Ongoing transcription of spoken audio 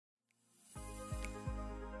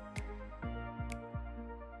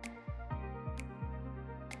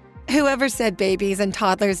Whoever said babies and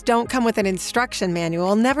toddlers don't come with an instruction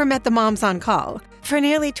manual never met the moms on call. For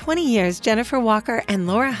nearly 20 years, Jennifer Walker and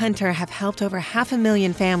Laura Hunter have helped over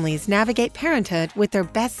 500,000 families navigate parenthood with their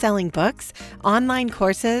best-selling books, online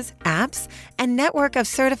courses, apps, and network of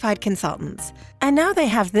certified consultants. And now they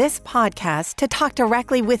have this podcast to talk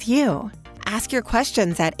directly with you. Ask your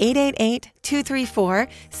questions at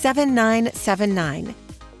 888-234-7979.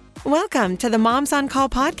 Welcome to the Moms on Call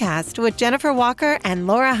podcast with Jennifer Walker and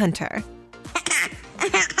Laura Hunter.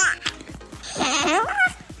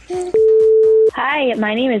 Hi,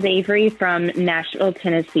 my name is Avery from Nashville,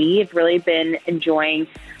 Tennessee. I've really been enjoying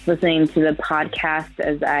listening to the podcast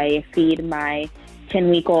as I feed my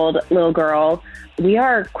 10-week-old little girl. We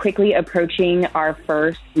are quickly approaching our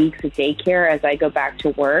first weeks of daycare as I go back to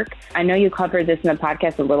work. I know you covered this in the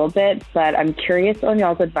podcast a little bit, but I'm curious on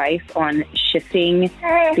y'all's advice on shifting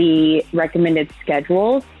the recommended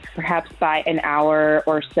schedules, perhaps by an hour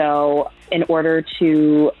or so, in order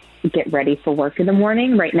to get ready for work in the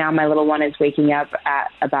morning. Right now, my little one is waking up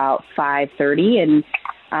at about 5:30,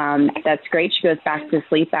 and that's great. She goes back to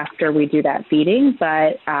sleep after we do that feeding,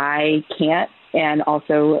 but I can't and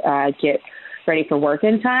also get ready for work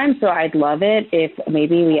in time. So I'd love it if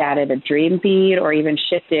maybe we added a dream feed or even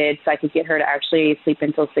shifted so I could get her to actually sleep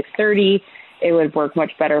until 6:30. It would work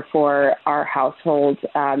much better for our household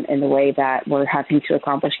in the way that we're having to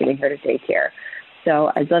accomplish getting her to daycare.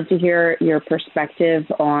 So I'd love to hear your perspective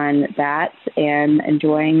on that and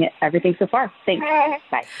enjoying everything so far. Thanks.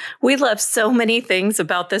 Bye. We love so many things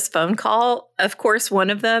about this phone call. Of course,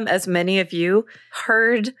 one of them, as many of you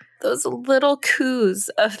heard those little coos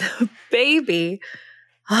of the baby.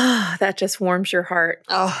 Ah, that just warms your heart.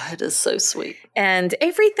 Oh, it is so sweet. And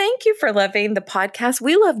Avery, thank you for loving the podcast.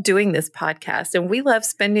 We love doing this podcast, and we love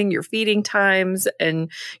spending your feeding times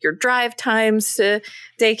and your drive times to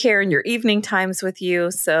daycare and your evening times with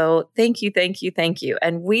you. So thank you, thank you, thank you.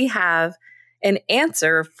 And we have an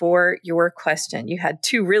answer for your question. You had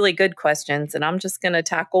two really good questions, and I'm just going to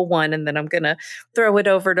tackle one, and then I'm going to throw it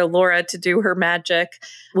over to Laura to do her magic.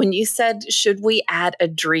 When you said, should we add a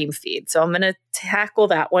dream feed? So I'm going to tackle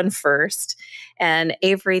that one first. And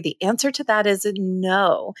Avery, the answer to that is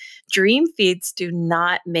no. Dream feeds do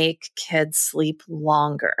not make kids sleep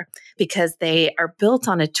longer because they are built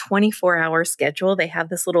on a 24-hour schedule. They have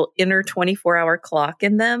this little inner 24-hour clock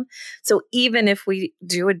in them. So even if we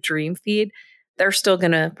do a dream feed, they're still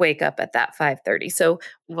going to wake up at that 5:30. So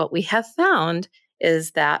what we have found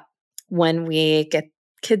is that when we get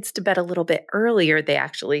kids to bed a little bit earlier, they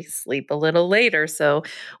actually sleep a little later. So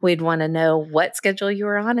we'd want to know what schedule you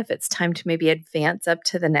are on, if it's time to maybe advance up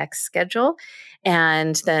to the next schedule.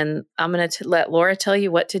 And then I'm going to let Laura tell you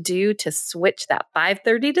what to do to switch that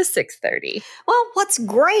 5:30 to 6:30. Well, what's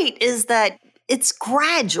great is that it's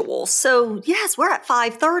gradual. So yes, we're at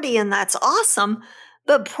 5:30 and that's awesome.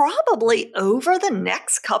 But probably over the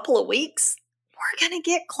next couple of weeks, we're going to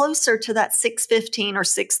get closer to that 6:15 or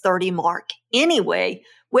 6:30 mark anyway,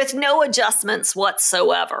 with no adjustments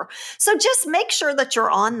whatsoever. So just make sure that you're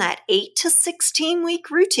on that 8 to 16 week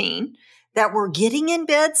routine, that we're getting in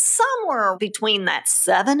bed somewhere between that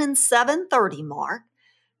 7 and 7:30 mark.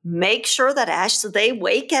 Make sure that as they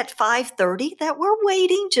wake at 5:30, that we're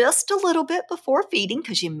waiting just a little bit before feeding,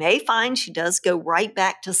 because you may find she does go right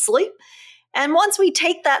back to sleep. And once we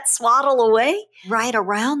take that swaddle away, right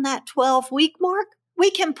around that 12-week mark,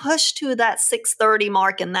 we can push to that 6:30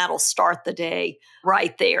 mark, and that'll start the day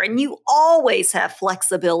right there. And you always have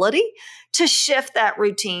flexibility to shift that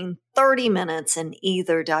routine 30 minutes in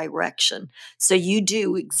either direction. So you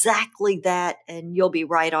do exactly that, and you'll be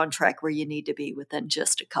right on track where you need to be within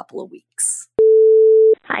just a couple of weeks.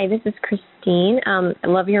 Hi, this is Christine. I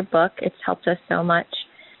love your book. It's helped us so much.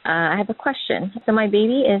 I have a question. So my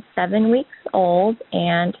baby is 7 weeks old,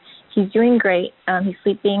 and he's doing great. He's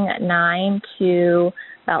sleeping at 9 to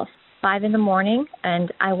about 5 in the morning,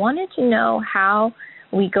 and I wanted to know how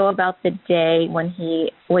we go about the day when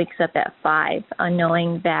he wakes up at 5,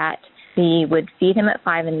 knowing that we would feed him at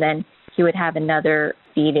 5 and then he would have another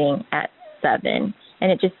feeding at 7.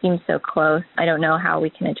 And it just seems so close. I don't know how we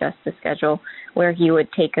can adjust the schedule where he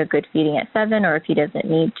would take a good feeding at 7, or if he doesn't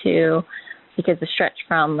need to, because the stretch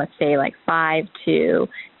from, let's say, like 5 to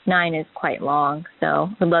 9 is quite long. So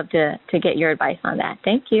I'd love to get your advice on that.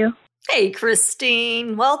 Thank you. Hey,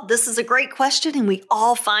 Christine. Well, this is a great question, and we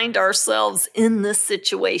all find ourselves in this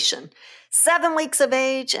situation. 7 weeks of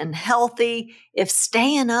age and healthy. If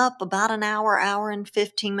staying up about an hour and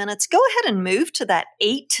 15 minutes, go ahead and move to that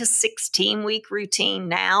 8 to 16 week routine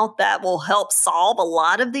now. That will help solve a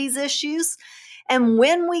lot of these issues. And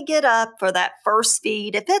when we get up for that first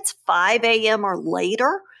feed, if it's 5 a.m. or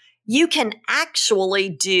later, you can actually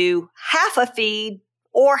do half a feed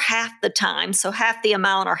or half the time, so half the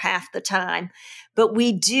amount or half the time. But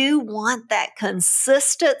we do want that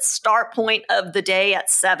consistent start point of the day at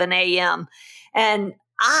 7 a.m. And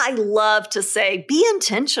I love to say, be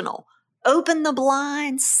intentional. Open the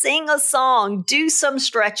blinds, sing a song, do some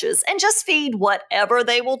stretches, and just feed whatever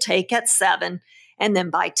they will take at 7. And then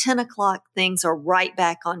by 10 o'clock, things are right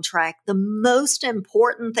back on track. The most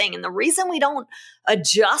important thing, and the reason we don't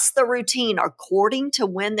adjust the routine according to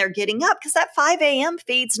when they're getting up, because that 5 a.m.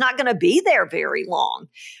 feed's not going to be there very long.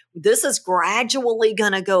 This is gradually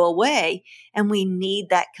going to go away, and we need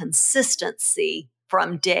that consistency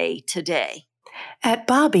from day to day. At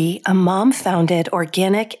Bobbie, a mom-founded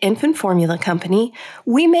organic infant formula company,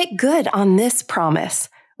 we make good on this promise.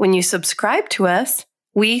 When you subscribe to us,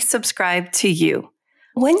 we subscribe to you.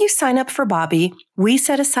 When you sign up for Bobbie, we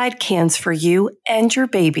set aside cans for you and your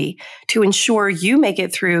baby to ensure you make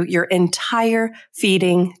it through your entire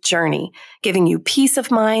feeding journey, giving you peace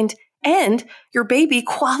of mind and your baby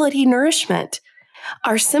quality nourishment.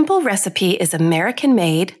 Our simple recipe is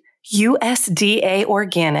American-made, USDA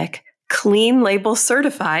organic, clean label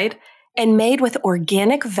certified, and made with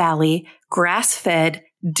Organic Valley grass-fed,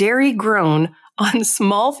 dairy-grown on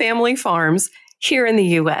small family farms here in the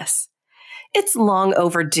U.S. It's long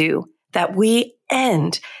overdue that we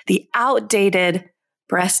end the outdated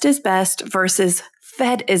breast is best versus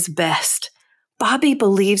fed is best. Bobbie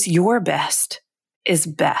believes your best is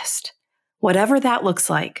best, whatever that looks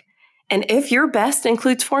like. And if your best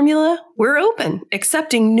includes formula, we're open,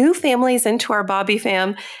 accepting new families into our Bobbie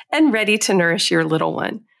fam and ready to nourish your little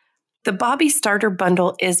one. The Bobbie Starter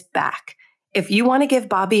Bundle is back. If you want to give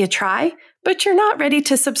Bobbie a try, but you're not ready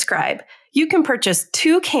to subscribe, you can purchase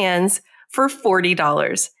 2 cans for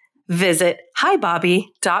 $40. Visit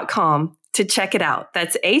hibobbie.com to check it out.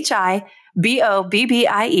 That's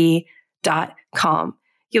HIBOBBIE.com.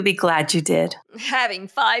 You'll be glad you did. Having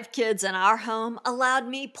 5 kids in our home allowed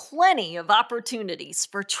me plenty of opportunities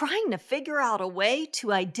for trying to figure out a way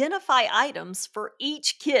to identify items for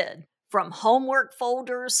each kid, from homework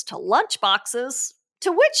folders to lunch boxes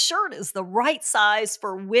to which shirt is the right size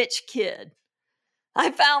for which kid.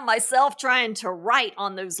 I found myself trying to write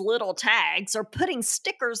on those little tags or putting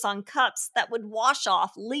stickers on cups that would wash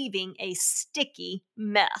off, leaving a sticky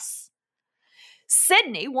mess.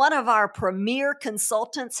 Sydney, one of our premier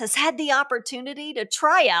consultants, has had the opportunity to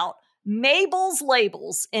try out Mabel's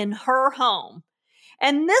Labels in her home.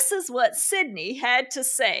 And this is what Sydney had to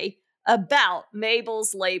say about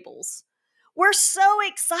Mabel's Labels. We're so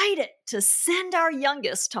excited to send our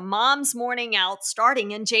youngest to Mom's Morning Out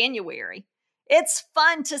starting in January. It's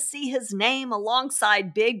fun to see his name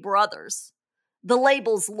alongside big brothers. The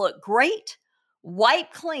labels look great,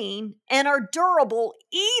 wipe clean, and are durable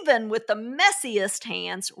even with the messiest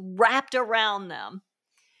hands wrapped around them.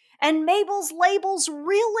 And Mabel's Labels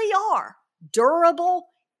really are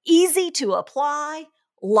durable, easy to apply,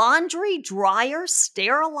 laundry, dryer,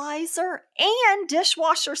 sterilizer, and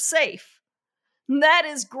dishwasher safe. That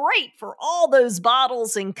is great for all those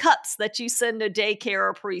bottles and cups that you send to daycare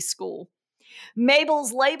or preschool.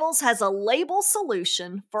 Mabel's Labels has a label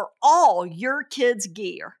solution for all your kids'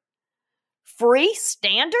 gear. Free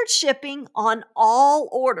standard shipping on all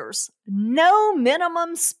orders, no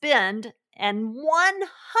minimum spend, and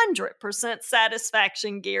 100%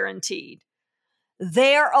 satisfaction guaranteed.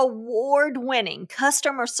 Their award-winning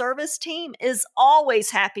customer service team is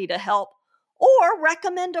always happy to help or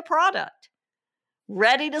recommend a product.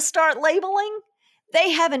 Ready to start labeling?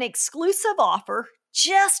 They have an exclusive offer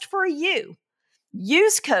just for you.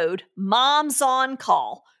 Use code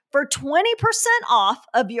MOMSONCALL for 20% off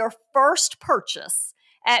of your first purchase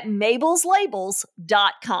at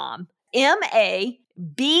mabelslabels.com.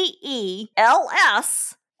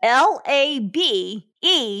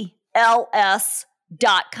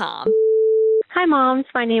 MABELSLABELS.com. Hi, moms.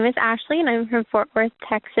 My name is Ashley, and I'm from Fort Worth,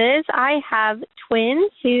 Texas. I have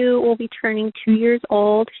twins who will be turning 2 years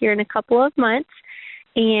old here in a couple of months,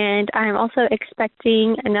 and I'm also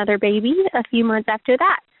expecting another baby a few months after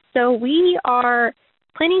that. So we are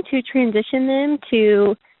planning to transition them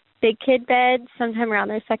to big kid beds sometime around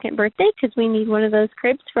their second birthday because we need one of those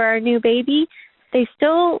cribs for our new baby. They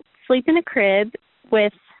still sleep in a crib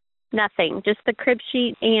with nothing, just the crib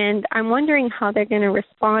sheet, and I'm wondering how they're going to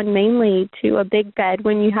respond mainly to a big bed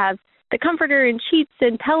when you have the comforter and sheets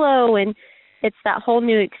and pillow, and it's that whole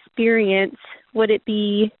new experience. Would it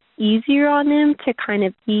be easier on them to kind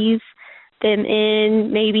of ease them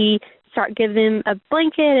in, maybe start giving them a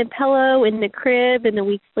blanket and pillow in the crib in the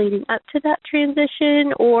weeks leading up to that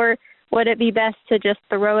transition, or would it be best to just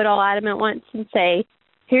throw it all at them at once and say,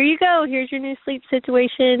 here you go, here's your new sleep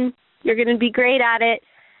situation, You're going to be great at it.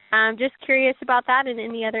 I'm just curious about that and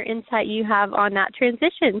any other insight you have on that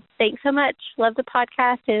transition. Thanks so much. Love the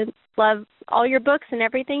podcast and love all your books and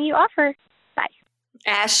everything you offer. Bye.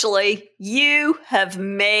 Ashley, you have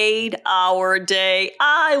made our day.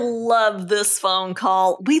 I love this phone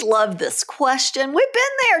call. We love this question. We've been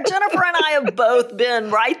there. Jennifer and I have both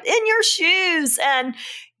been right in your shoes, and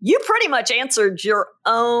you pretty much answered your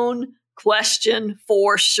own question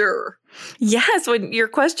for sure. Yes, when your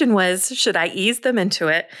question was, should I ease them into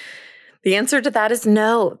it? The answer to that is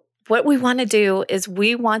no. What we want to do is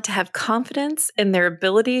we want to have confidence in their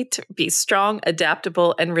ability to be strong,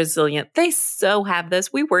 adaptable, and resilient. They so have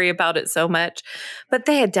this. We worry about it so much, but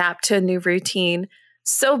they adapt to a new routine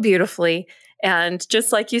so beautifully. And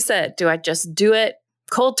just like you said, do I just do it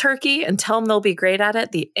cold turkey and tell them they'll be great at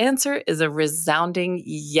it? The answer is a resounding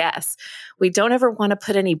yes. We don't ever want to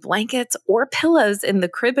put any blankets or pillows in the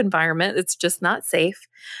crib environment. It's just not safe.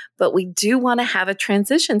 But we do want to have a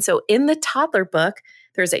transition. So in the toddler book,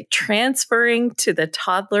 there's a transferring to the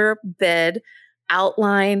toddler bed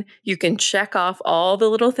outline. You can check off all the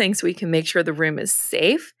little things so we can make sure the room is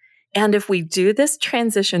safe. And if we do this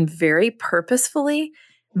transition very purposefully,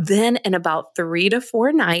 then in about 3 to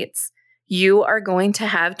 4 nights, you are going to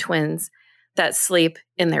have twins that sleep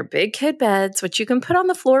in their big kid beds, which you can put on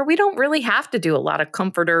the floor. We don't really have to do a lot of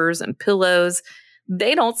comforters and pillows.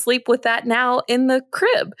 They don't sleep with that now in the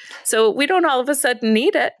crib. So we don't all of a sudden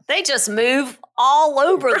need it. They just move all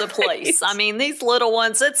over the place. I mean, these little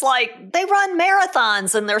ones, it's like they run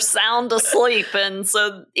marathons and they're sound asleep. And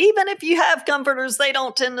so even if you have comforters, they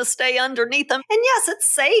don't tend to stay underneath them. And yes, it's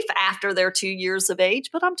safe after they're 2 years of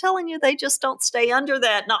age, but I'm telling you, they just don't stay under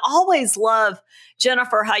that. And I always love,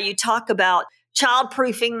 Jennifer, how you talk about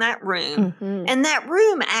childproofing that room. Mm-hmm. And that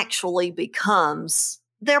room actually becomes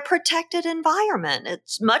their protected environment.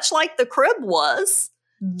 It's much like the crib was.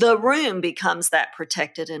 The room becomes that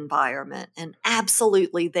protected environment. And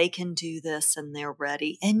absolutely, they can do this and they're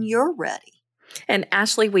ready and you're ready. And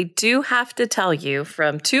Ashley, we do have to tell you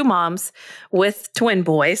from 2 moms with twin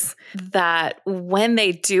boys that when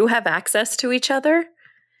they do have access to each other,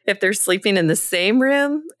 if they're sleeping in the same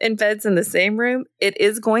room, in beds in the same room, it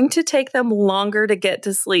is going to take them longer to get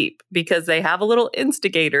to sleep because they have a little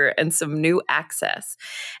instigator and some new access.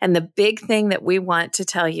 And the big thing that we want to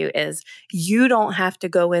tell you is you don't have to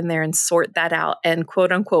go in there and sort that out and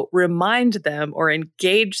quote unquote remind them or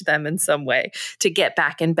engage them in some way to get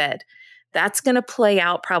back in bed. That's going to play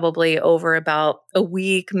out probably over about a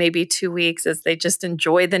week, maybe 2 weeks as they just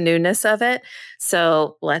enjoy the newness of it.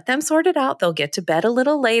 So let them sort it out. They'll get to bed a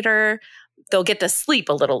little later. They'll get to sleep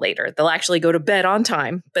a little later. They'll actually go to bed on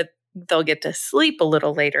time, but they'll get to sleep a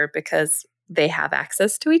little later because they have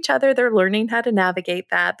access to each other. They're learning how to navigate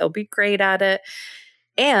that. They'll be great at it.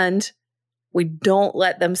 And we don't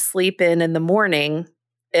let them sleep in the morning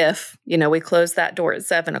if, we close that door at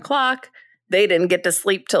 7:00. They didn't get to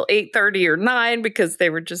sleep till 8:30 or 9 because they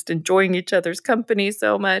were just enjoying each other's company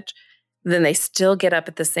so much. Then they still get up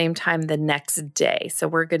at the same time the next day. So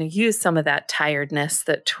we're going to use some of that tiredness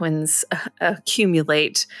that twins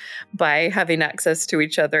accumulate by having access to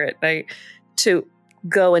each other at night to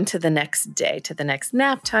go into the next day, to the next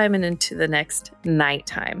nap time and into the next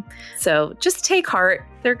nighttime. So just take heart.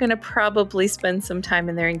 They're going to probably spend some time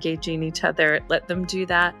in there engaging each other. Let them do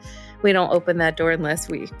that. We don't open that door unless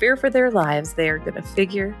we fear for their lives. They are going to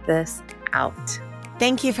figure this out.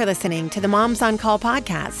 Thank you for listening to the Moms on Call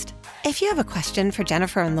podcast. If you have a question for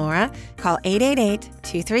Jennifer and Laura, call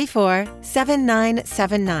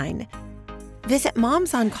 888-234-7979. Visit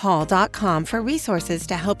momsoncall.com for resources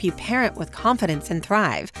to help you parent with confidence and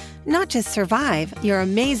thrive, not just survive your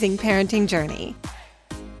amazing parenting journey.